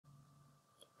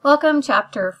Welcome,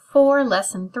 Chapter 4,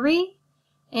 Lesson 3,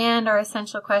 and our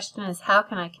essential question is, how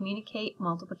can I communicate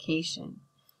multiplication?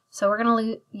 So we're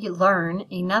going to learn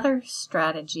another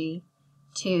strategy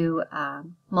to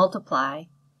multiply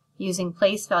using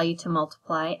place value to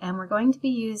multiply, and we're going to be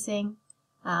using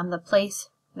the place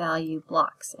value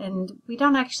blocks. And we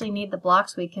don't actually need the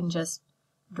blocks, we can just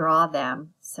draw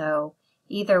them. So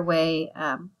either way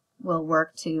will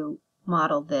work to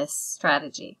model this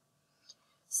strategy.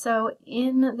 So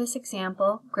in this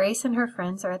example, Grace and her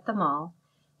friends are at the mall.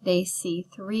 They see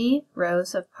 3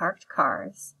 rows of parked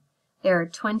cars. There are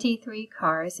 23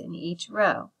 cars in each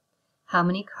row. How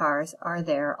many cars are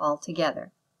there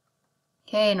altogether?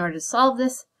 Okay, in order to solve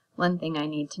this, one thing I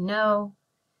need to know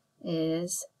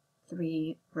is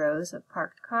 3 rows of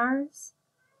parked cars.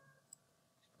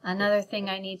 Another thing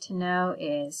I need to know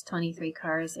is 23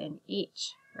 cars in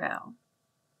each row.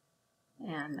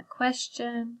 And the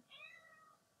question,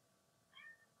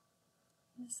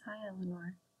 yes, hi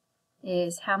Eleanor,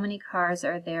 is how many cars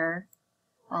are there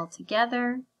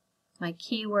altogether? My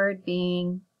keyword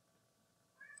being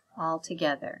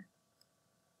altogether.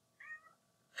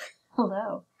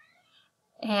 Hello.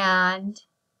 And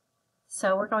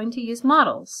so we're going to use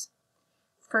models.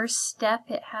 First step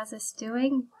it has us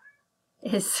doing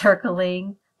is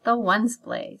circling the ones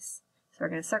place. So we're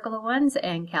going to circle the ones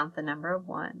and count the number of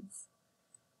ones.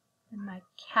 And my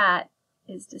cat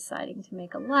is deciding to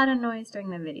make a lot of noise during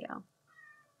the video.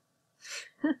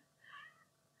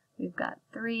 We've got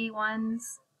 3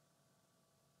 ones.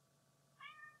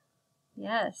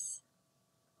 Yes.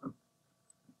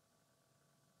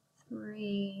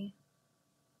 3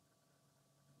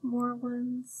 more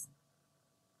ones.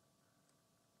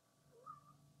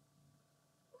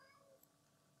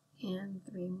 And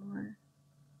 3 more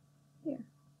here.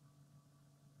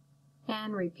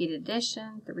 And repeat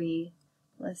addition, 3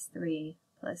 plus 3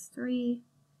 plus 3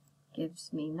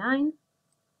 gives me 9.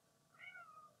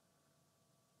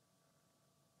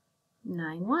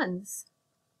 9 ones.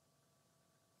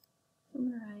 I'm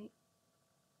going to write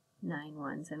 9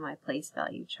 ones in my place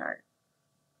value chart.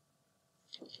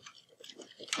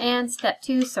 And step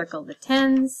 2, circle the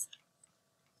tens.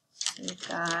 So we've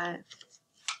got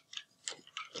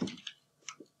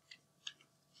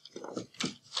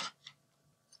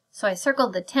I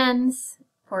circled the tens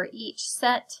for each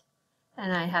set,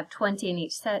 and I have 20 in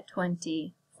each set,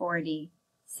 20, 40,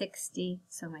 60,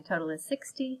 so my total is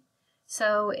 60.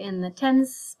 So in the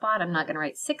tens spot, I'm not going to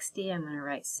write 60, I'm going to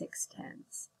write 6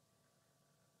 tens.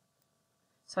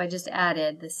 So I just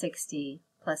added the 60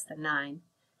 plus the 9.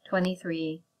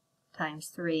 23 times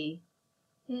 3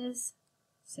 is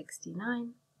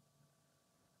 69.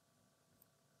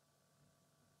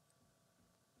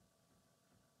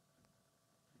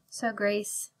 So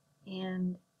Grace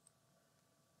and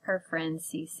her friends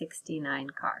see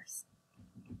 69 cars.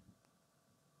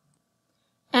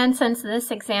 And since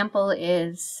this example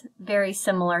is very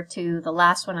similar to the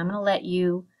last one, I'm going to let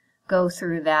you go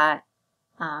through that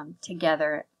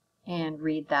together and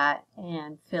read that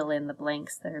and fill in the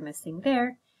blanks that are missing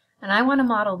there. And I want to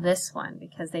model this one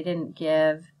because they didn't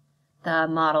give the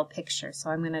model picture. So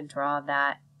I'm going to draw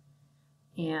that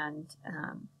and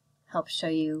help show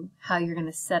you how you're going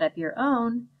to set up your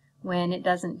own when it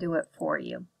doesn't do it for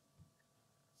you.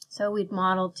 So we'd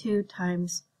model 2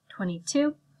 times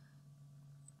 22.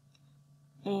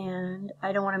 And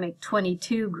I don't want to make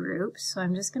 22 groups, so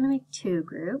I'm just going to make 2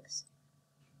 groups.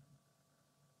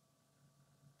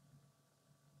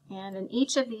 And in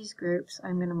each of these groups,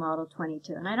 I'm going to model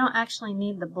 22. And I don't actually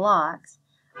need the blocks.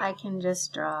 I can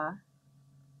just draw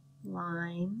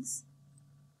lines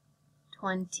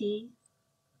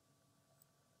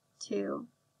 22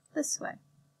 this way.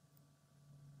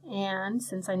 And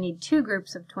since I need 2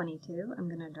 groups of 22, I'm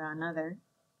going to draw another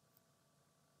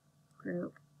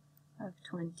group of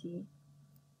 22,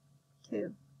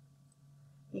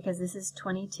 because this is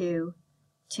 22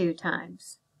 2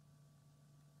 times.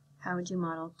 How would you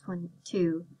model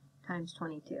 22 times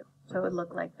 22? So it would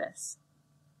look like this.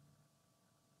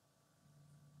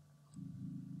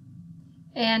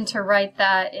 And to write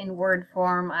that in word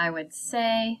form, I would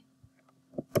say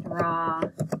draw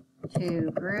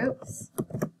 2 groups.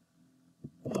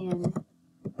 In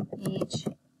each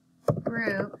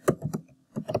group,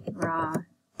 draw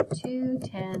 2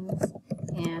 tens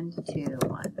and 2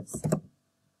 ones.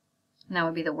 And that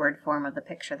would be the word form of the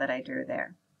picture that I drew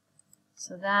there.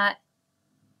 So that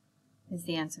is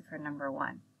the answer for number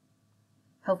 1.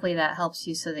 Hopefully that helps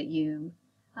you so that you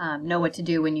know what to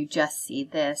do when you just see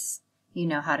this. You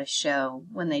know how to show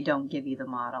when they don't give you the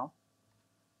model.